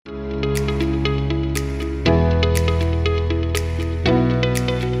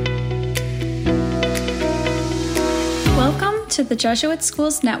the Jesuit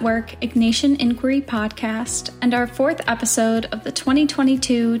Schools Network Ignatian Inquiry podcast and our fourth episode of the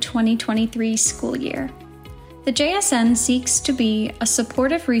 2022-2023 school year. The JSN seeks to be a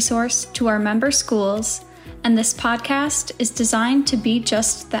supportive resource to our member schools, and this podcast is designed to be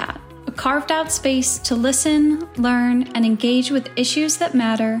just that, a carved-out space to listen, learn, and engage with issues that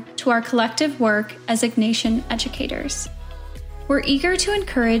matter to our collective work as Ignatian educators. We're eager to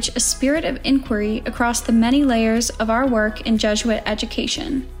encourage a spirit of inquiry across the many layers of our work in Jesuit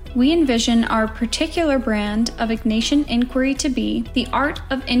education. We envision our particular brand of Ignatian inquiry to be the art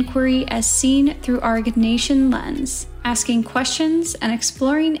of inquiry as seen through our Ignatian lens, asking questions and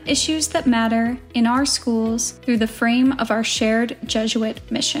exploring issues that matter in our schools through the frame of our shared Jesuit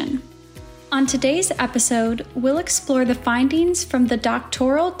mission. On today's episode, we'll explore the findings from the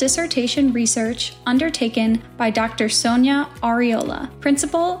doctoral dissertation research undertaken by Dr. Sonya Arriola,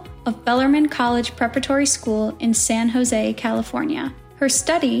 principal of Bellarmine College Preparatory School in San Jose, California. Her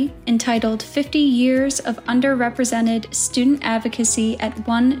study, entitled 50 Years of Underrepresented Student Advocacy at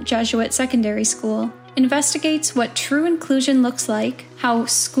One Jesuit Secondary School, investigates what true inclusion looks like, how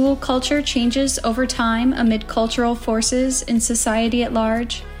school culture changes over time amid cultural forces in society at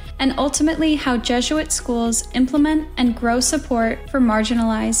large, and ultimately how Jesuit schools implement and grow support for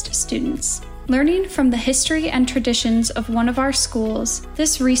marginalized students. Learning from the history and traditions of one of our schools,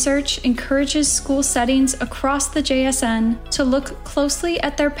 this research encourages school settings across the JSN to look closely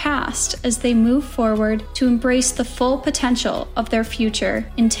at their past as they move forward to embrace the full potential of their future,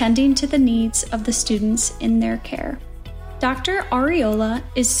 intending to the needs of the students in their care. Dr. Arriola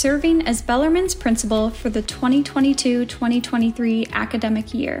is serving as Bellarmine's principal for the 2022-2023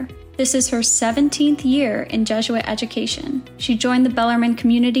 academic year. This is her 17th year in Jesuit education. She joined the Bellarmine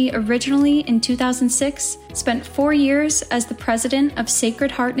community originally in 2006, spent 4 years as the president of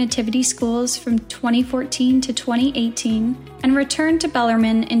Sacred Heart Nativity Schools from 2014 to 2018, and returned to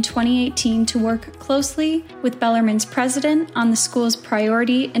Bellarmine in 2018 to work closely with Bellarmine's president on the school's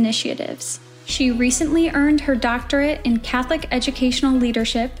priority initiatives. She recently earned her doctorate in Catholic Educational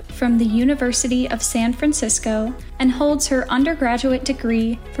Leadership from the University of San Francisco and holds her undergraduate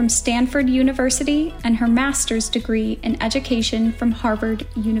degree from Stanford University and her master's degree in education from Harvard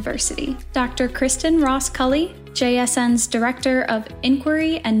University. Dr. Kristen Ross-Cully, JSN's Director of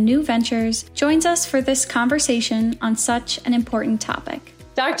Inquiry and New Ventures, joins us for this conversation on such an important topic.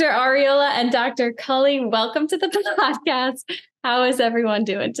 Dr. Arriola and Dr. Cully, welcome to the podcast. How is everyone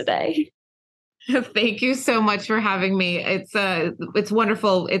doing today? Thank you so much for having me. It's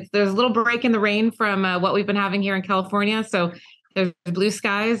wonderful. There's a little break in the rain from what we've been having here in California. So there's blue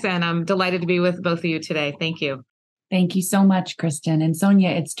skies, and I'm delighted to be with both of you today. Thank you. Thank you so much, Kristen. And Sonya,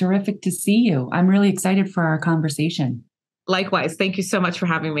 it's terrific to see you. I'm really excited for our conversation. Likewise. Thank you so much for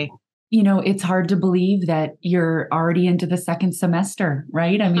having me. You know, it's hard to believe that you're already into the second semester,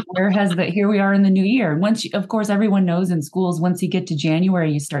 right? I mean, here we are in the new year. Of course, everyone knows in schools, once you get to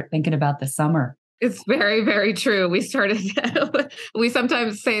January, you start thinking about the summer. It's very, very true. We sometimes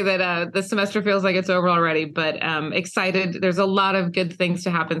say that the semester feels like it's over already, but excited. There's a lot of good things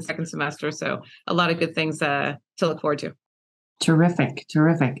to happen second semester. So a lot of good things to look forward to. Terrific.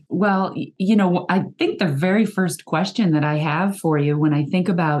 Well, I think the very first question that I have for you when I think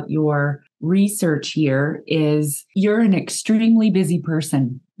about your research here is you're an extremely busy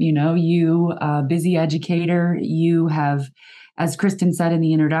person. You busy educator. You have, as Kristen said in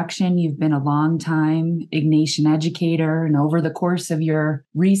the introduction, you've been a long time Ignatian educator, and over the course of your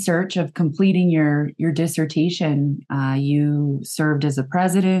research of completing your dissertation, you served as a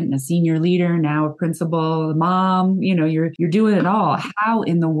president and a senior leader, now a principal, a mom. You're doing it all. How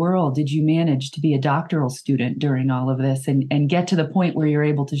in the world did you manage to be a doctoral student during all of this and get to the point where you're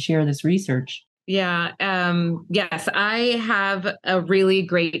able to share this research? Yeah. Yes, I have a really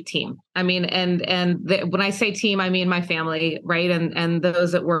great team. I mean, when I say team, I mean my family, right? And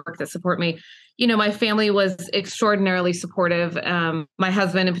those at work that support me. My family was extraordinarily supportive. My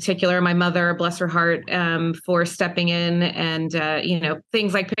husband in particular, my mother, bless her heart, for stepping in and,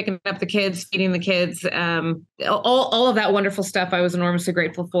 things like picking up the kids, feeding the kids, all of that wonderful stuff I was enormously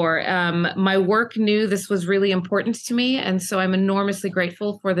grateful for. My work knew this was really important to me. And so I'm enormously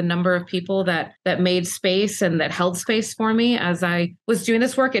grateful for the number of people that made space and that held space for me as I was doing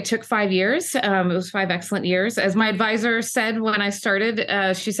this work. It took 5 5 years. It was 5 excellent years. As my advisor said when I started,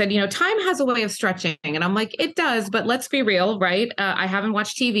 she said, time has a way of stretching. And I'm like, it does, but let's be real, right? I haven't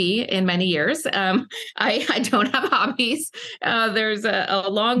watched TV in many years. I don't have hobbies. There's a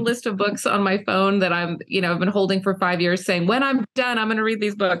long list of books on my phone that I've been holding for 5 years saying, when I'm done, I'm going to read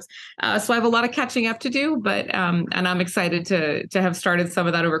these books. So I have a lot of catching up to do, but, and I'm excited to have started some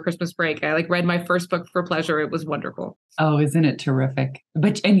of that over Christmas break. I read my first book for pleasure. It was wonderful. Oh, isn't it terrific?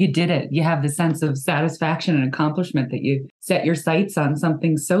 And you did it. You have the sense of satisfaction and accomplishment that you set your sights on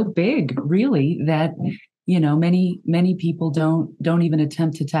something so big, really, that many people don't even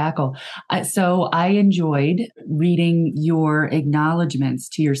attempt to tackle. So I enjoyed reading your acknowledgments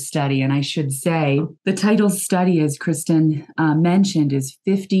to your study. And I should say the title study, as Kristen mentioned, is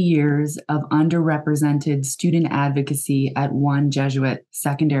 50 Years of Underrepresented Student Advocacy at One Jesuit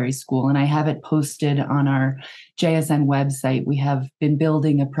Secondary School. And I have it posted on our JSN website. We have been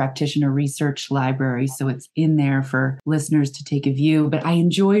building a practitioner research library, so it's in there for listeners to take a view. But I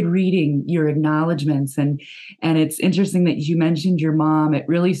enjoyed reading your acknowledgments, and it's interesting that you mentioned your mom. It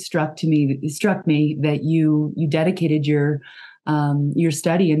really struck me that you dedicated your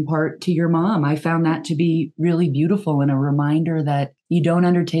study in part to your mom. I found that to be really beautiful and a reminder that you don't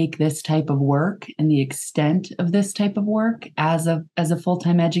undertake this type of work and the extent of this type of work as a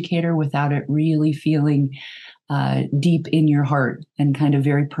full-time educator without it really feeling deep in your heart and kind of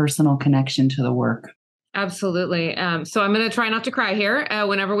very personal connection to the work. Absolutely. So I'm going to try not to cry here.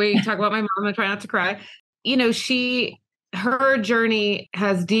 Whenever we talk about my mom, I'm going to try not to cry. Her journey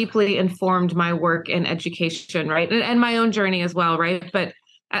has deeply informed my work in education, right? And my own journey as well, right? But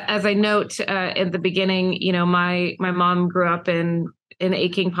as I note in the beginning, my mom grew up in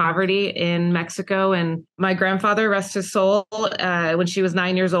aching poverty in Mexico. And my grandfather, rest his soul, when she was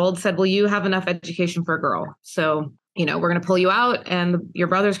 9 years old, said, well, you have enough education for a girl. So, we're going to pull you out and your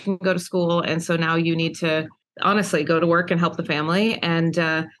brothers can go to school. And so now you need to honestly go to work and help the family. And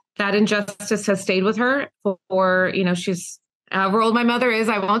that injustice has stayed with her for she's however old my mother is,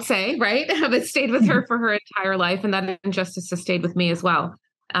 I won't say, right? But stayed with her for her entire life. And that injustice has stayed with me as well.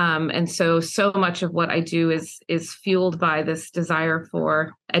 And so much of what I do is fueled by this desire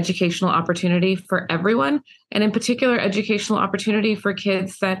for educational opportunity for everyone, and in particular, educational opportunity for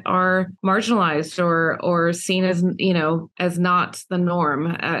kids that are marginalized or seen as, as not the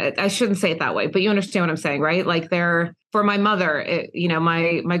norm. I shouldn't say it that way, but you understand what I'm saying, right? For my mother,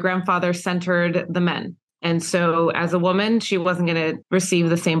 my grandfather centered the men. And so as a woman, she wasn't going to receive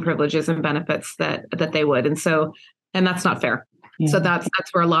the same privileges and benefits that they would. And that's not fair. Yeah. So that's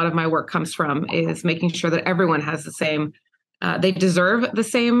where a lot of my work comes from, is making sure that everyone has the same, they deserve the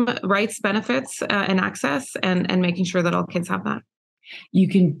same rights, benefits, and access, and making sure that all kids have that.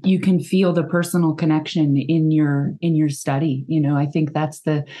 You can feel the personal connection in your study. I think it's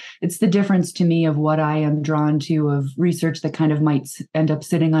the difference to me of what I am drawn to of research that kind of might end up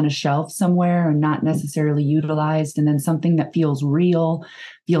sitting on a shelf somewhere and not necessarily utilized, and then something that feels real,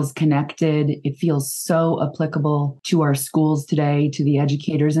 feels connected. It feels so applicable to our schools today, to the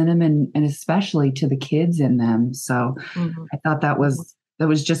educators in them, and especially to the kids in them. So I thought that was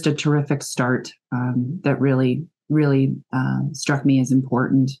just a terrific start that really struck me as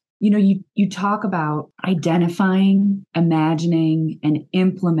important. You talk about identifying, imagining, and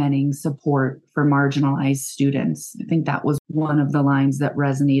implementing support for marginalized students. I think that was one of the lines that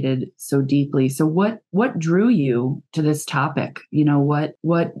resonated so deeply. So what drew you to this topic?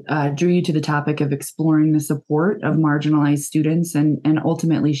 What drew you to the topic of exploring the support of marginalized students and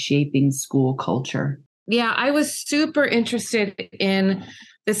ultimately shaping school culture? Yeah, I was super interested in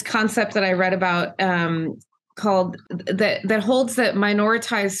this concept that I read about called that holds that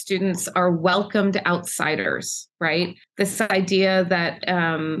minoritized students are welcomed outsiders, right? This idea that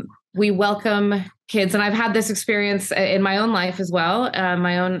we welcome kids. And I've had this experience in my own life as well,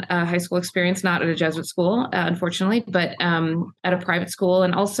 my own high school experience, not at a Jesuit school, unfortunately, but at a private school.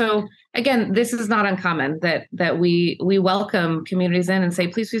 And also, again, this is not uncommon that we welcome communities in and say,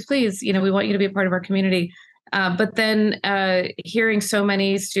 please, please, please, we want you to be a part of our community. But then hearing so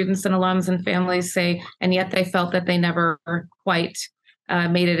many students and alums and families say, and yet they felt that they never quite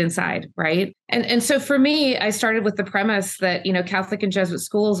made it inside, right? And so for me, I started with the premise that, Catholic and Jesuit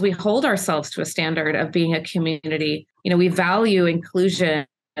schools, we hold ourselves to a standard of being a community. We value inclusion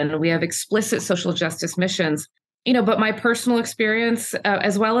and we have explicit social justice missions. But my personal experience,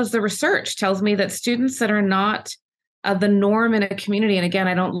 as well as the research, tells me that students that are not the norm in a community. And again,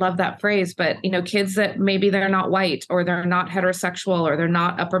 I don't love that phrase, but kids that maybe they're not white, or they're not heterosexual, or they're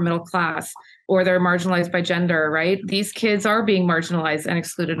not upper middle class, or they're marginalized by gender, right? These kids are being marginalized and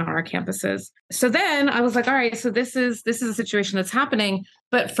excluded on our campuses. So then I was like, all right, so this is a situation that's happening.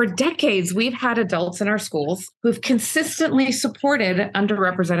 But for decades, we've had adults in our schools who've consistently supported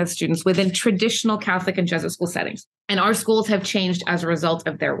underrepresented students within traditional Catholic and Jesuit school settings. And our schools have changed as a result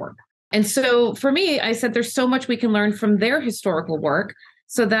of their work. And so for me, I said, there's so much we can learn from their historical work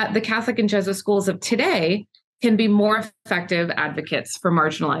so that the Catholic and Jesuit schools of today can be more effective advocates for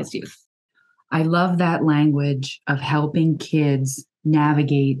marginalized youth. I love that language of helping kids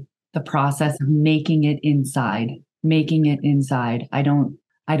navigate the process of making it inside. I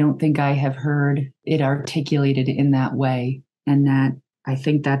don't think I have heard it articulated in that way. And that I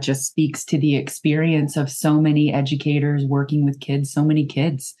think that just speaks to the experience of so many educators working with kids, so many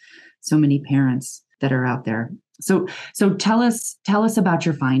parents that are out there. So tell us about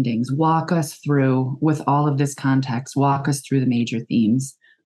your findings. Walk us through, with all of this context, walk us through the major themes.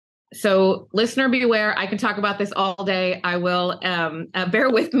 So listener beware, I can talk about this all day. I will, bear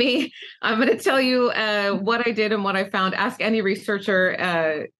with me. I'm going to tell you what I did and what I found. Ask any researcher,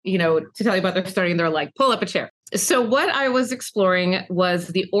 to tell you about their study, and they're like, pull up a chair. So what I was exploring was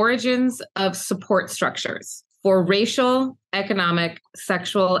the origins of support structures for racial, economic,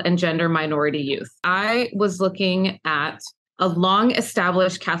 sexual, and gender minority youth. I was looking at a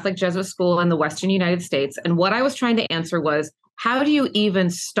long-established Catholic Jesuit school in the Western United States. And what I was trying to answer was, how do you even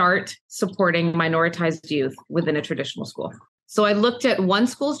start supporting minoritized youth within a traditional school? So I looked at one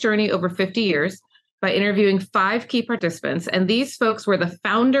school's journey over 50 years by interviewing 5 key participants. And these folks were the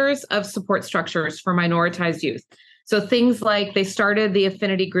founders of support structures for minoritized youth. So things like they started the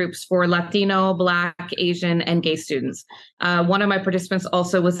affinity groups for Latino, Black, Asian, and gay students. One of my participants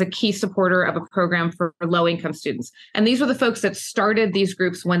also was a key supporter of a program for low-income students. And these were the folks that started these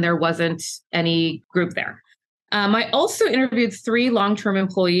groups when there wasn't any group there. I also interviewed 3 long-term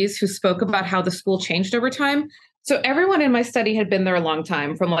employees who spoke about how the school changed over time. So everyone in my study had been there a long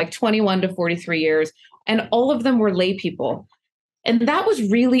time, from like 21 to 43 years, and all of them were lay people. And that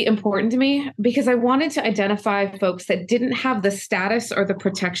was really important to me because I wanted to identify folks that didn't have the status or the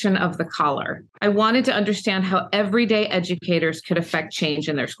protection of the collar. I wanted to understand how everyday educators could affect change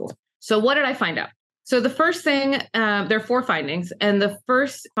in their school. So what did I find out? So the first thing, there are 4 findings, and the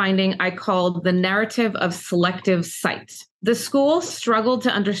first finding I called the narrative of selective sight. The school struggled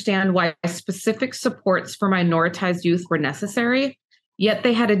to understand why specific supports for minoritized youth were necessary, yet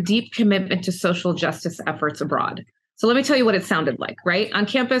they had a deep commitment to social justice efforts abroad. So let me tell you what it sounded like, right? On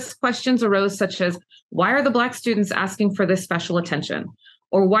campus, questions arose such as, why are the Black students asking for this special attention?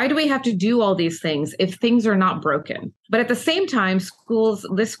 Or why do we have to do all these things if things are not broken? But at the same time,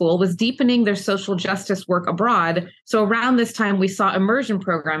 this school was deepening their social justice work abroad. So around this time, we saw immersion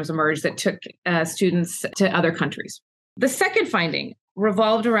programs emerge that took students to other countries. The second finding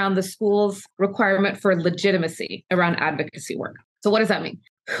revolved around the school's requirement for legitimacy around advocacy work. So what does that mean?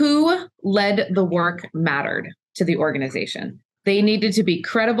 Who led the work mattered to the organization. They needed to be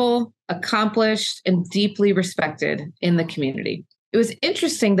credible, accomplished, and deeply respected in the community. It was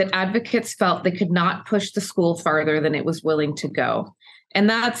interesting that advocates felt they could not push the school farther than it was willing to go. And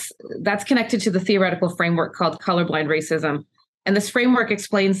that's connected to the theoretical framework called colorblind racism. And this framework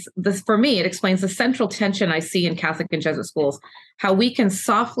explains this, for me, it explains the central tension I see in Catholic and Jesuit schools, how we can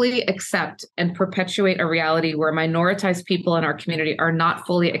softly accept and perpetuate a reality where minoritized people in our community are not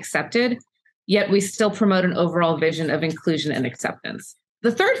fully accepted, yet we still promote an overall vision of inclusion and acceptance.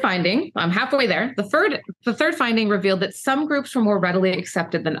 The third finding, I'm halfway there. The third finding revealed that some groups were more readily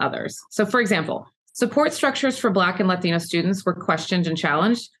accepted than others. So for example, support structures for Black and Latino students were questioned and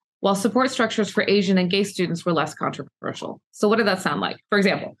challenged, while support structures for Asian and gay students were less controversial. So what did that sound like? For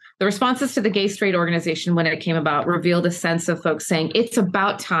example, the responses to the gay straight organization when it came about revealed a sense of folks saying, it's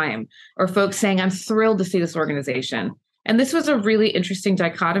about time, or folks saying, I'm thrilled to see this organization. And this was a really interesting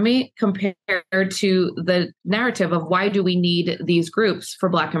dichotomy compared to the narrative of why do we need these groups for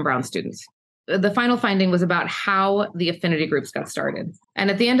Black and Brown students. The final finding was about how the affinity groups got started.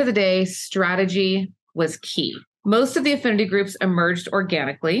 And at the end of the day, strategy was key. Most of the affinity groups emerged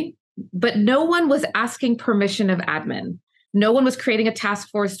organically, but no one was asking permission of admin. No one was creating a task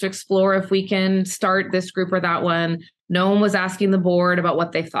force to explore if we can start this group or that one. No one was asking the board about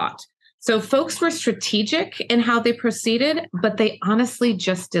what they thought. So folks were strategic in how they proceeded, but they honestly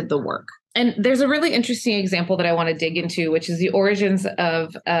just did the work. And there's a really interesting example that I want to dig into, which is the origins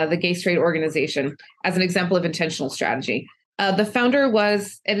of the gay straight organization as an example of intentional strategy. The founder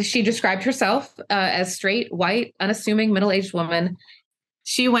was, and she described herself as straight, white, unassuming, middle-aged woman.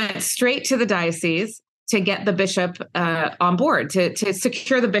 She went straight to the diocese to get the bishop on board, to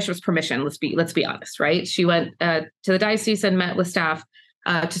secure the bishop's permission. Let's be honest, right? She went to the diocese and met with staff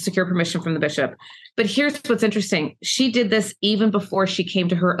to secure permission from the bishop. But here's what's interesting. She did this even before she came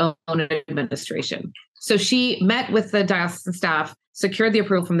to her own administration. So she met with the diocesan staff, secured the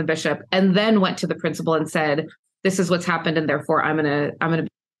approval from the bishop, and then went to the principal and said, this is what's happened, and therefore I'm gonna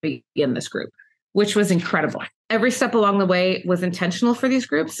begin this group, which was incredible. Every step along the way was intentional for these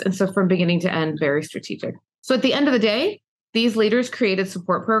groups. And so from beginning to end, very strategic. So at the end of the day, these leaders created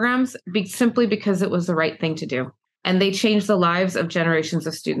support programs simply because it was the right thing to do. And they changed the lives of generations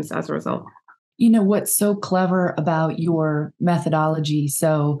of students as a result. You know, what's so clever about your methodology?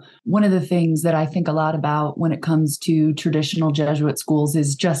 So one of the things that I think a lot about when it comes to traditional Jesuit schools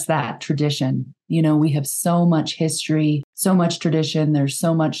is just that tradition. You know, we have so much history, so much tradition. There's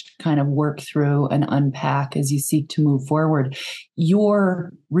so much to kind of work through and unpack as you seek to move forward.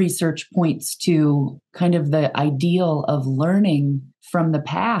 Your research points to kind of the ideal of learning from the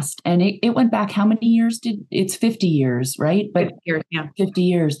past. And it went back how many years? It's 50 years, right? But 50 years, yeah. 50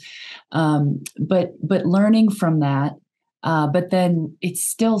 years. But learning from that, but then it's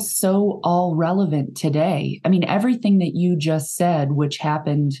still so all relevant today. I mean, everything that you just said, which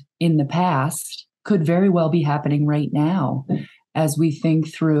happened in the past, could very well be happening right now as we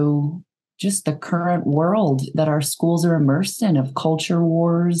think through just the current world that our schools are immersed in, of culture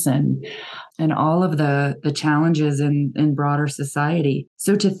wars and all of the challenges in broader society.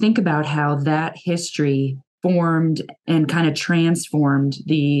 So to think about how that history formed and kind of transformed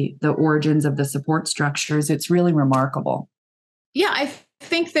the origins of the support structures, it's really remarkable. Yeah, I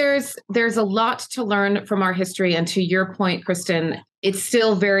think there's a lot to learn from our history. And to your point, Kristen, it's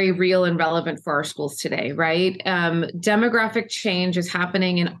still very real and relevant for our schools today, right? Demographic change is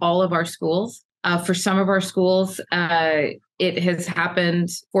happening in all of our schools. For some of our schools, it has happened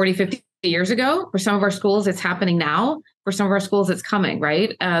 40, 50 years ago. For some of our schools, it's happening now. For some of our schools, it's coming,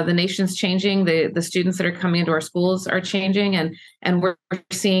 right? The nation's changing. The students that are coming into our schools are changing. And we're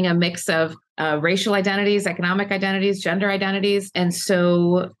seeing a mix of racial identities, economic identities, gender identities. And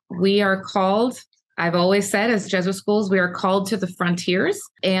so we are called, I've always said, as Jesuit schools, we are called to the frontiers.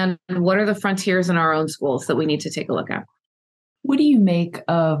 And what are the frontiers in our own schools that we need to take a look at? What do you make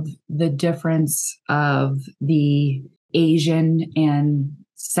of the difference of the Asian and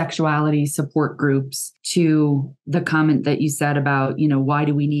sexuality support groups to the comment that you said about, you know, why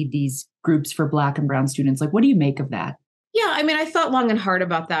do we need these groups for Black and Brown students? Like, what do you make of that? Yeah, I mean, I thought long and hard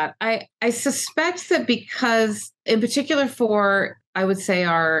about that. I suspect that because, in particular for, I would say,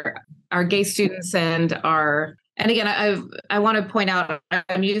 our gay students and again, I want to point out,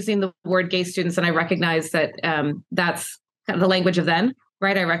 I'm using the word gay students, and I recognize that that's kind of the language of then,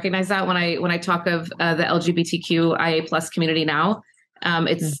 right? I recognize that when I talk of the LGBTQIA plus community now,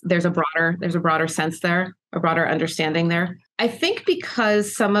 there's a broader sense there, a broader understanding there. I think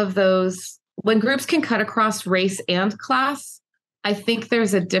because some of those, when groups can cut across race and class, I think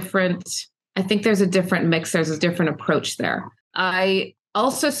there's a different mix. There's a different approach there. I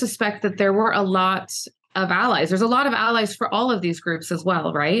also suspect that there were a lot of allies. There's a lot of allies for all of these groups as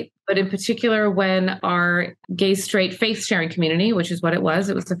well, right? But in particular, when our gay, straight, faith-sharing community, which is what it was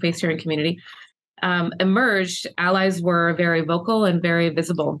a faith-sharing community, emerged, allies were very vocal and very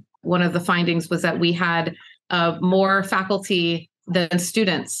visible. One of the findings was that we had more faculty than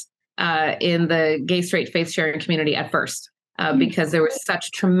students in the gay, straight, faith-sharing community at first, because there was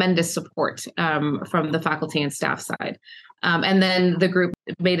such tremendous support from the faculty and staff side. And then the group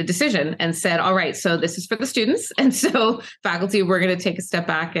made a decision and said, all right, so this is for the students. And so faculty, we're going to take a step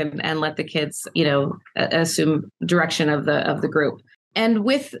back and let the kids, assume direction of the group. And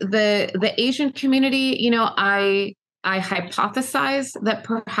with the Asian community, I hypothesize that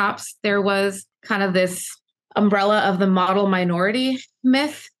perhaps there was kind of this umbrella of the model minority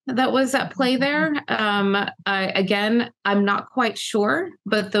myth that was at play there. I'm not quite sure,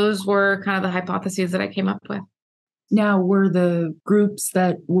 but those were kind of the hypotheses that I came up with. Now, were the groups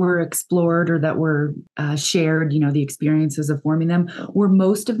that were explored or that were shared, the experiences of forming them, were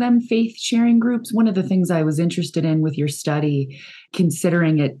most of them faith-sharing groups? One of the things I was interested in with your study,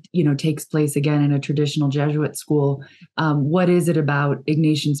 considering it, takes place again in a traditional Jesuit school, what is it about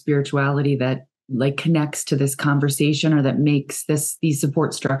Ignatian spirituality that connects to this conversation or that makes these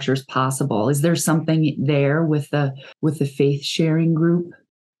support structures possible? Is there something there with the faith-sharing group?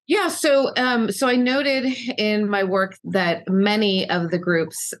 Yeah, so I noted in my work that many of the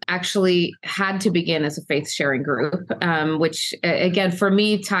groups actually had to begin as a faith sharing group, which again for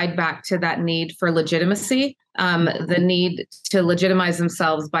me tied back to that need for legitimacy, the need to legitimize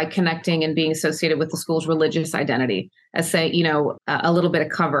themselves by connecting and being associated with the school's religious identity, as say, a little bit of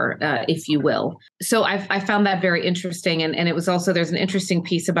cover, if you will. So I found that very interesting, and it was also there's an interesting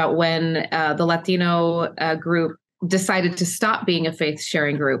piece about when the Latino group decided to stop being a faith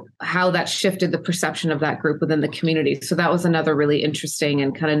sharing group, how that shifted the perception of that group within the community. So that was another really interesting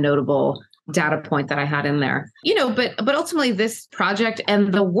and kind of notable data point that I had in there. But ultimately this project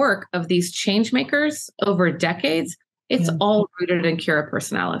and the work of these change makers over decades, it's all rooted in cura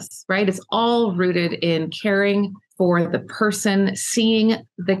personalis, right? It's all rooted in caring for the person, seeing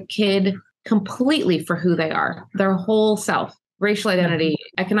the kid completely for who they are, their whole self, racial identity,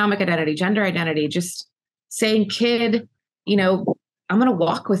 economic identity, gender identity, just saying, kid, I'm going to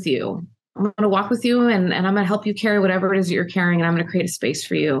walk with you. I'm going to walk with you and I'm going to help you carry whatever it is that you're carrying. And I'm going to create a space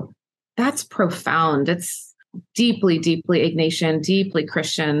for you. That's profound. It's deeply, deeply Ignatian, deeply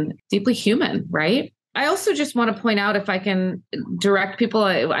Christian, deeply human, right? I also just want to point out, if I can direct people,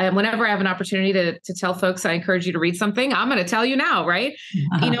 whenever I have an opportunity to tell folks, I encourage you to read something. I'm going to tell you now, right?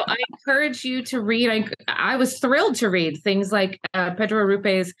 I encourage you to read. I was thrilled to read things like Pedro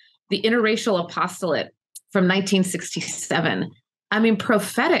Arrupe's The Interracial Apostolate from 1967. I mean,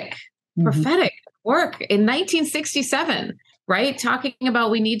 prophetic work in 1967, right? Talking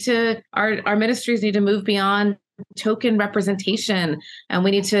about our ministries need to move beyond token representation, and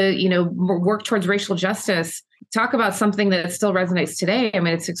we need to, work towards racial justice. Talk about something that still resonates today. I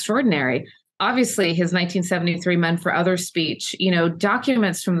mean, it's extraordinary. Obviously, his 1973 Men for Others speech,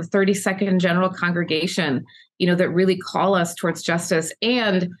 documents from the 32nd General Congregation, that really call us towards justice.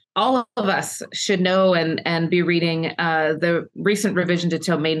 And all of us should know and be reading the recent revision to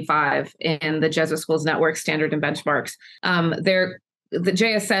Domain 5 in the Jesuit Schools Network Standard and Benchmarks. The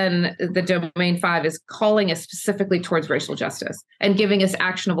JSN, the Domain 5, is calling us specifically towards racial justice and giving us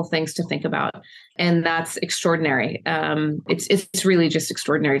actionable things to think about. And that's extraordinary. It's really just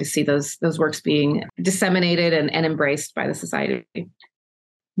extraordinary to see those works being disseminated and embraced by the society.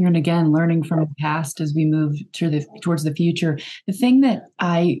 And again, learning from the past as we move towards the future. The thing that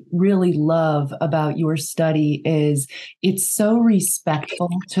I really love about your study is it's so respectful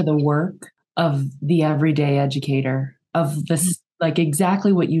to the work of the everyday educator, of this, like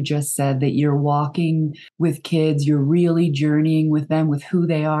exactly what you just said, that you're walking with kids, you're really journeying with them, with who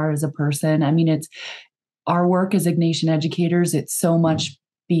they are as a person. I mean, it's our work as Ignatian educators, it's so much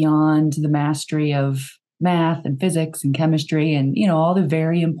beyond the mastery of math and physics and chemistry and, all the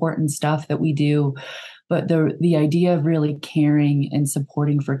very important stuff that we do. But the idea of really caring and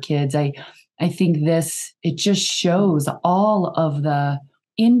supporting for kids, I think it just shows all of the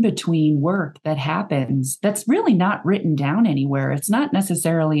in-between work that happens that's really not written down anywhere. It's not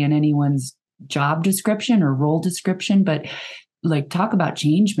necessarily in anyone's job description or role description, but like talk about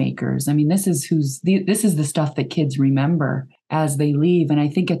change makers. I mean, this is the stuff that kids remember as they leave. And I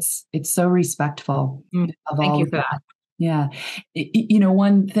think it's so respectful of Thank all you of for that. Yeah.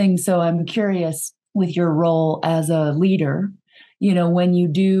 One thing, so I'm curious with your role as a leader, when you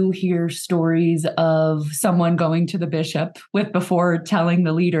do hear stories of someone going to the bishop before telling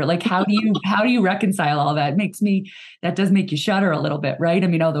the leader, like how do you reconcile all that? That does make you shudder a little bit, right? I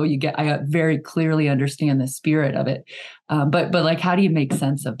mean, although I very clearly understand the spirit of it. But like, how do you make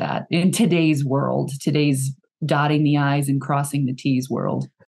sense of that in today's world, today's dotting the I's and crossing the T's world?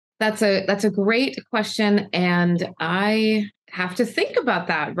 That's a great question. And I have to think about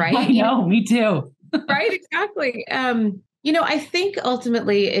that, right? I know, me too. Right, exactly. I think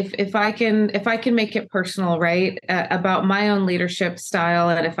ultimately, if I can make it personal, right, about my own leadership style,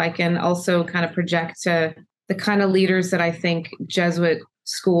 and if I can also kind of project to the kind of leaders that I think Jesuit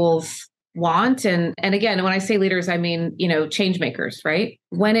schools want, and again, when I say leaders, I mean, change makers, right?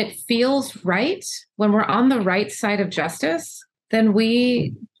 When it feels right, when we're on the right side of justice, then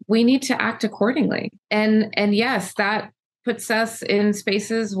we need to act accordingly. And yes, that puts us in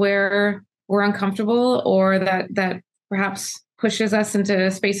spaces where we're uncomfortable, or that perhaps pushes us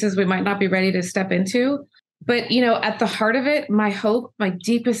into spaces we might not be ready to step into. But, at the heart of it, my hope, my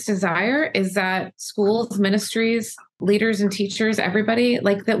deepest desire is that schools, ministries, leaders and teachers, everybody,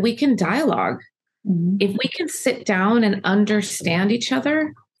 like that we can dialogue. Mm-hmm. If we can sit down and understand each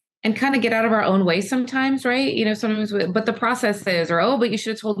other and kind of get out of our own way sometimes, right? Sometimes, but the process is, or, but you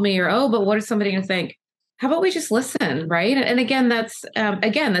should have told me, or, but what is somebody going to think? How about we just listen, right? And again, that's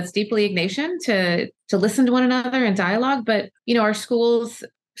deeply Ignatian to listen to one another and dialogue. But our schools,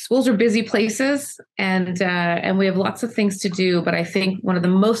 schools are busy places, and we have lots of things to do. But I think one of the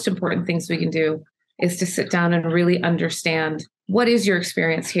most important things we can do is to sit down and really understand, what is your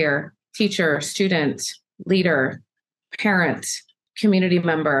experience here? Teacher, student, leader, parent, community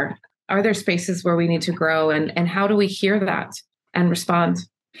member. Are there spaces where we need to grow, and how do we hear that and respond?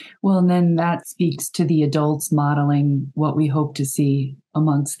 Well, and then that speaks to the adults modeling what we hope to see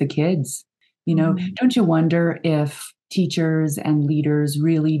amongst the kids. Don't you wonder if teachers and leaders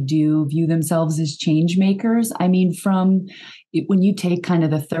really do view themselves as change makers? I mean, when you take kind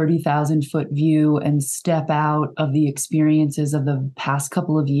of the 30,000-foot view and step out of the experiences of the past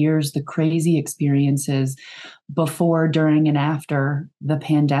couple of years, the crazy experiences before, during, and after the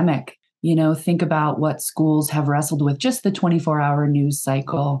pandemic, think about what schools have wrestled with, just the 24-hour news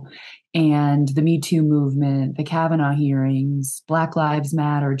cycle and the Me Too movement, the Kavanaugh hearings, Black Lives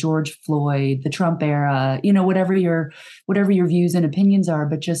Matter, George Floyd, the Trump era, whatever your views and opinions are,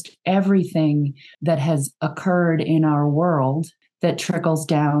 but just everything that has occurred in our world that trickles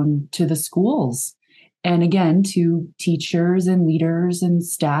down to the schools. And again, to teachers and leaders and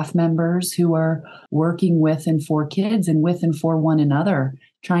staff members who are working with and for kids and with and for one another,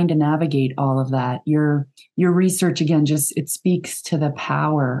 trying to navigate all of that. Your research, again, it speaks to the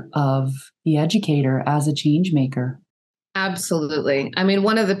power of the educator as a change maker. Absolutely. I mean,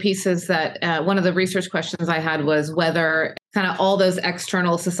 one of the pieces that one of the research questions I had was whether kind of all those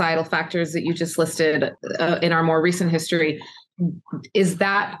external societal factors that you just listed in our more recent history,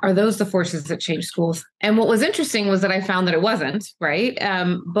 are those the forces that change schools? And what was interesting was that I found that it wasn't, right?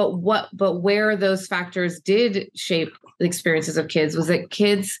 But where those factors did shape the experiences of kids was that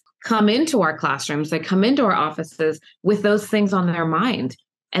kids come into our classrooms, they come into our offices with those things on their mind,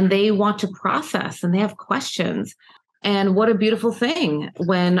 and they want to process and they have questions. And what a beautiful thing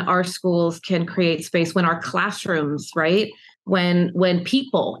when our schools can create space, when our classrooms, right? When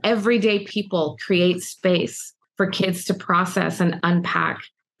people, everyday people, create space for kids to process and unpack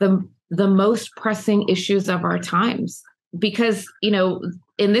the most pressing issues of our times. Because,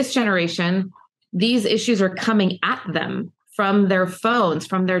 in this generation, these issues are coming at them from their phones,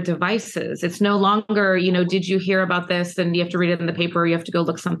 from their devices. It's no longer, did you hear about this? And you have to read it in the paper, or you have to go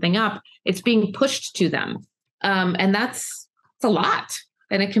look something up. It's being pushed to them. And it's a lot,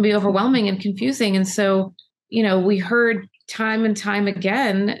 and it can be overwhelming and confusing. And so, we heard time and time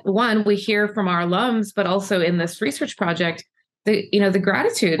again, we hear from our alums, but also in this research project, the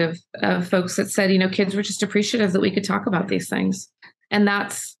gratitude of folks that said, kids were just appreciative that we could talk about these things. And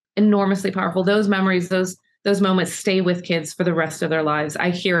that's enormously powerful. Those memories, those moments stay with kids for the rest of their lives.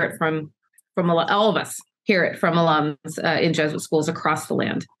 I hear it from all of us, hear it from alums in Jesuit schools across the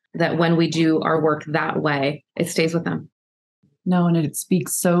land, that when we do our work that way, it stays with them. No, and it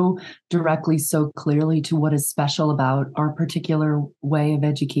speaks so directly, so clearly to what is special about our particular way of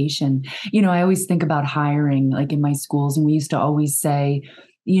education. I always think about hiring, like in my schools, and we used to always say,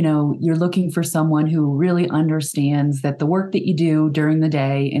 you're looking for someone who really understands that the work that you do during the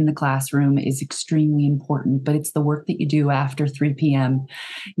day in the classroom is extremely important, but it's the work that you do after 3 p.m.,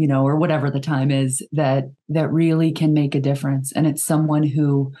 or whatever the time is, that really can make a difference. And it's someone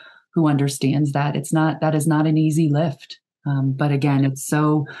who understands that. That is not an easy lift. But again, it's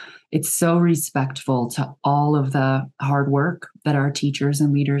so respectful to all of the hard work that our teachers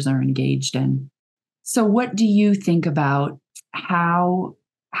and leaders are engaged in. So what do you think about how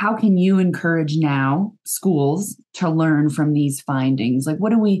can you encourage now schools to learn from these findings? Like,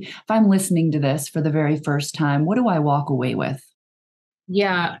 if I'm listening to this for the very first time, what do I walk away with?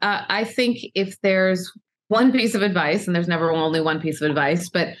 Yeah, I think if there's one piece of advice, and there's never only one piece of advice,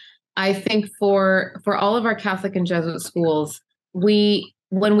 but I think for all of our Catholic and Jesuit schools,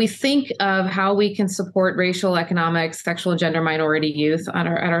 when we think of how we can support racial, economic, sexual, and gender minority youth at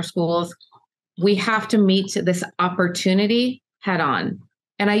our schools, we have to meet this opportunity head on.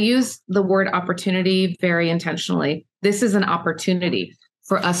 And I use the word opportunity very intentionally. This is an opportunity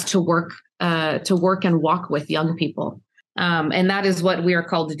for us to work and walk with young people. And that is what we are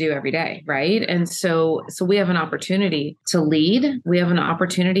called to do every day, right? And so we have an opportunity to lead. We have an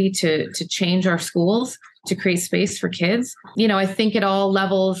opportunity to change our schools, to create space for kids. I think at all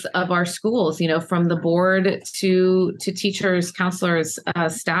levels of our schools, from the board to teachers, counselors,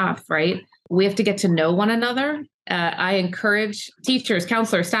 staff, right? We have to get to know one another. I encourage teachers,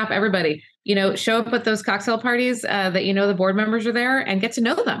 counselors, staff, everybody, show up at those cocktail parties that the board members are there, and get to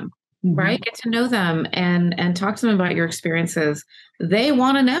know them. Mm-hmm. Right? Get to know them and talk to them about your experiences. They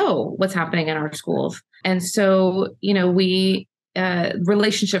want to know what's happening in our schools. And so, we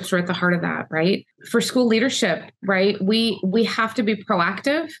relationships are at the heart of that, right? For school leadership, right? We have to be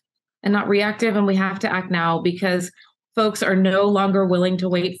proactive and not reactive, and we have to act now, because folks are no longer willing to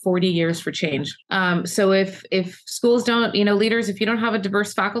wait 40 years for change. So if schools don't, leaders, if you don't have a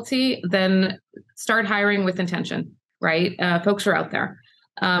diverse faculty, then start hiring with intention, right? Folks are out there.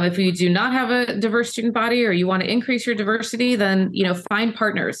 If you do not have a diverse student body or you want to increase your diversity, then, find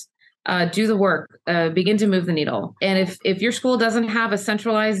partners, do the work, begin to move the needle. And if your school doesn't have a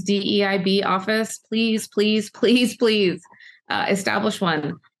centralized DEIB office, please, please, please, please establish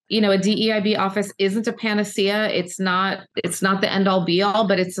one. A DEIB office isn't a panacea. It's not the end all be all,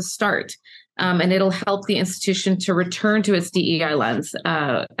 but it's a start. And it'll help the institution to return to its DEI lens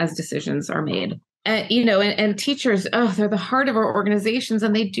as decisions are made. And teachers, they're the heart of our organizations,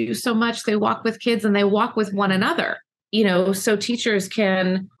 and they do so much. They walk with kids and they walk with one another. So teachers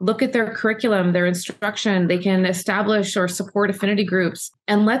can look at their curriculum, their instruction, they can establish or support affinity groups.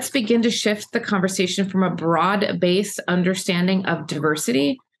 And let's begin to shift the conversation from a broad-based understanding of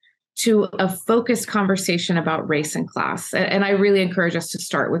diversity to a focused conversation about race and class. And I really encourage us to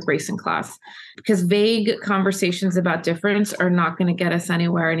start with race and class, because vague conversations about difference are not going to get us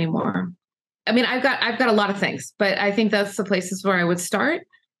anywhere anymore. I mean, I've got a lot of things, but I think that's the places where I would start.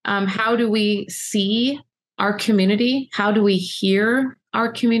 How do we see our community? How do we hear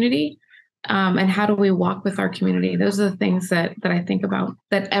our community? And how do we walk with our community? Those are the things that I think about,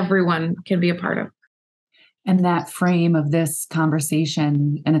 that everyone can be a part of. And that frame of this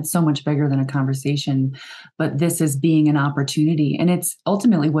conversation, and it's so much bigger than a conversation, but this is being an opportunity. And it's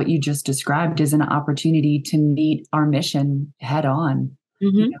ultimately what you just described is an opportunity to meet our mission head on,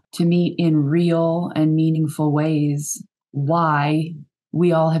 to meet in real and meaningful ways why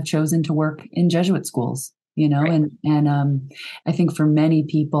we all have chosen to work in Jesuit schools, right. and I think for many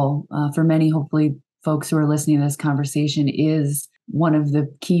people, for many, hopefully folks who are listening to this conversation, is one of the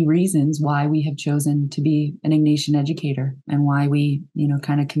key reasons why we have chosen to be an Ignatian educator and why we,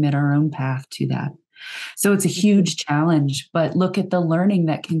 kind of commit our own path to that. So it's a huge challenge, but look at the learning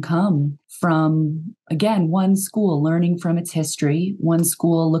that can come from, again, one school learning from its history, one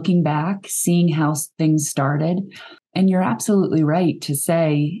school looking back, seeing how things started. And you're absolutely right to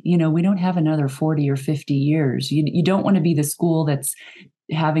say, we don't have another 40 or 50 years. You don't want to be the school that's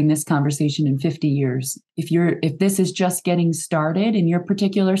having this conversation in 50 years. If this is just getting started in your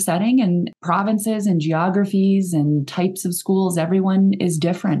particular setting, and provinces and geographies and types of schools, everyone is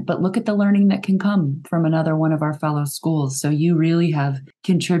different, but look at the learning that can come from another one of our fellow schools. So you really have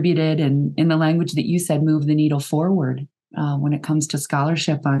contributed, and in the language that you said, move the needle forward when it comes to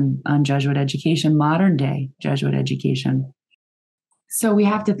scholarship on Jesuit education, modern day Jesuit education. So we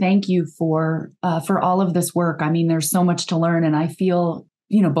have to thank you for all of this work. I mean, there's so much to learn, and I feel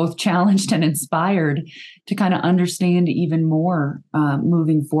both challenged and inspired to kind of understand even more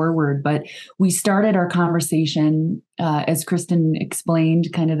moving forward. But we started our conversation, as Kristen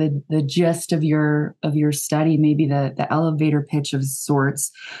explained, kind of the gist of your study, maybe the elevator pitch of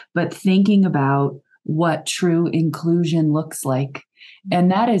sorts, but thinking about what true inclusion looks like.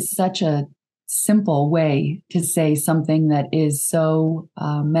 And that is such a simple way to say something that is so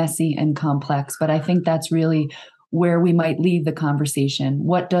messy and complex. But I think that's really where we might leave the conversation.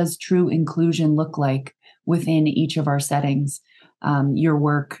 What does true inclusion look like within each of our settings? Your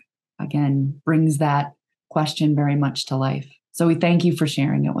work, again, brings that question very much to life. So we thank you for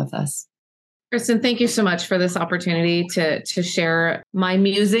sharing it with us. Kristen, thank you so much for this opportunity to share my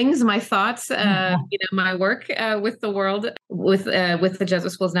musings, my thoughts, my work with the world, with the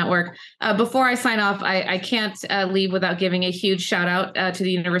Jesuit Schools Network. Before I sign off, I can't leave without giving a huge shout out to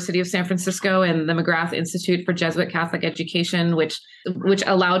the University of San Francisco and the McGrath Institute for Jesuit Catholic Education, which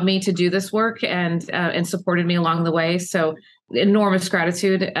allowed me to do this work and supported me along the way. So enormous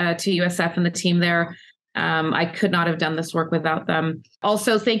gratitude to USF and the team there. I could not have done this work without them.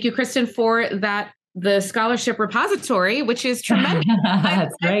 Also, thank you, Kristen, for the scholarship repository, which is tremendous.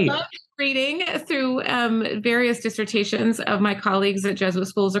 That's great. I love reading through various dissertations of my colleagues at Jesuit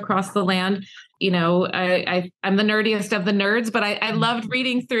schools across the land. I'm the nerdiest of the nerds, but I loved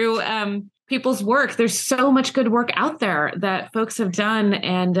reading through people's work. There's so much good work out there that folks have done,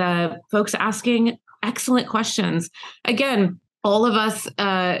 and folks asking excellent questions. Again, all of us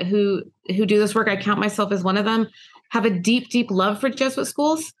who do this work, I count myself as one of them, have a deep, deep love for Jesuit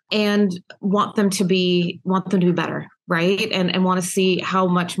schools and want them to be better, right? And want to see how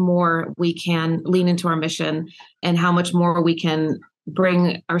much more we can lean into our mission and how much more we can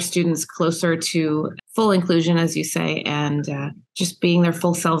bring our students closer to full inclusion, as you say, and just being their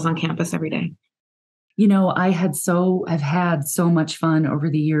full selves on campus every day. I've had so much fun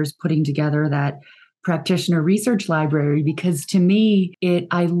over the years putting together that practitioner research library, because to me,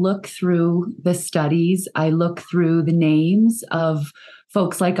 I look through the studies, I look through the names of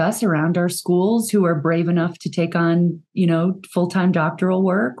folks like us around our schools who are brave enough to take on, full-time doctoral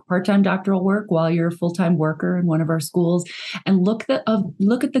work, part-time doctoral work while you're a full-time worker in one of our schools, and look at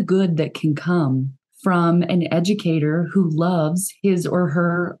the good that can come from an educator who loves his or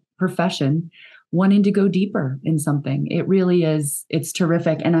her profession, wanting to go deeper in something. It really is. It's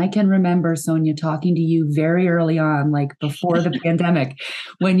terrific. And I can remember, Sonya, talking to you very early on, like before the pandemic,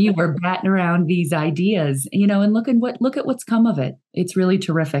 when you were batting around these ideas, and look at what's come of it. It's really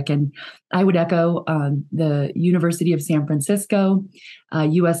terrific. And I would echo the University of San Francisco.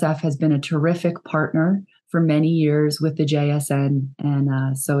 USF has been a terrific partner for many years with the JSN.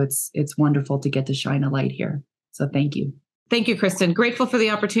 And so it's wonderful to get to shine a light here. So thank you. Thank you, Kristen. Grateful for the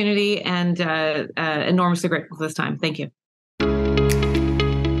opportunity and enormously grateful for this time. Thank you.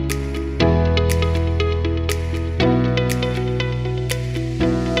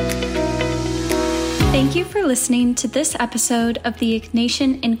 Thank you for listening to this episode of the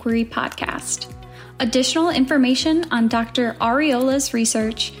Ignatian Inquiry Podcast. Additional information on Dr. Arriola's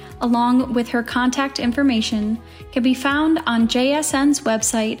research, along with her contact information, can be found on JSN's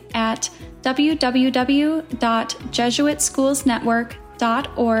website at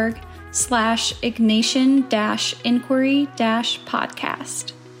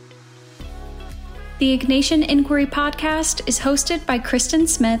www.jesuitschoolsnetwork.org/Ignatian-Inquiry-podcast. The Ignatian Inquiry Podcast is hosted by Kristen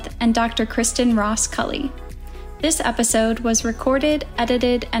Smith and Dr. Kristen Ross Cully. This episode was recorded,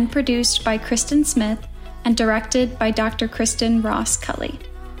 edited, and produced by Kristen Smith and directed by Dr. Kristen Ross Cully.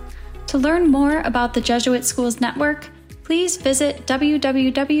 To learn more about the Jesuit Schools Network, please visit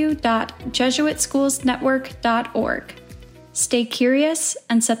www.jesuitschoolsnetwork.org. Stay curious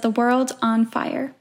and set the world on fire.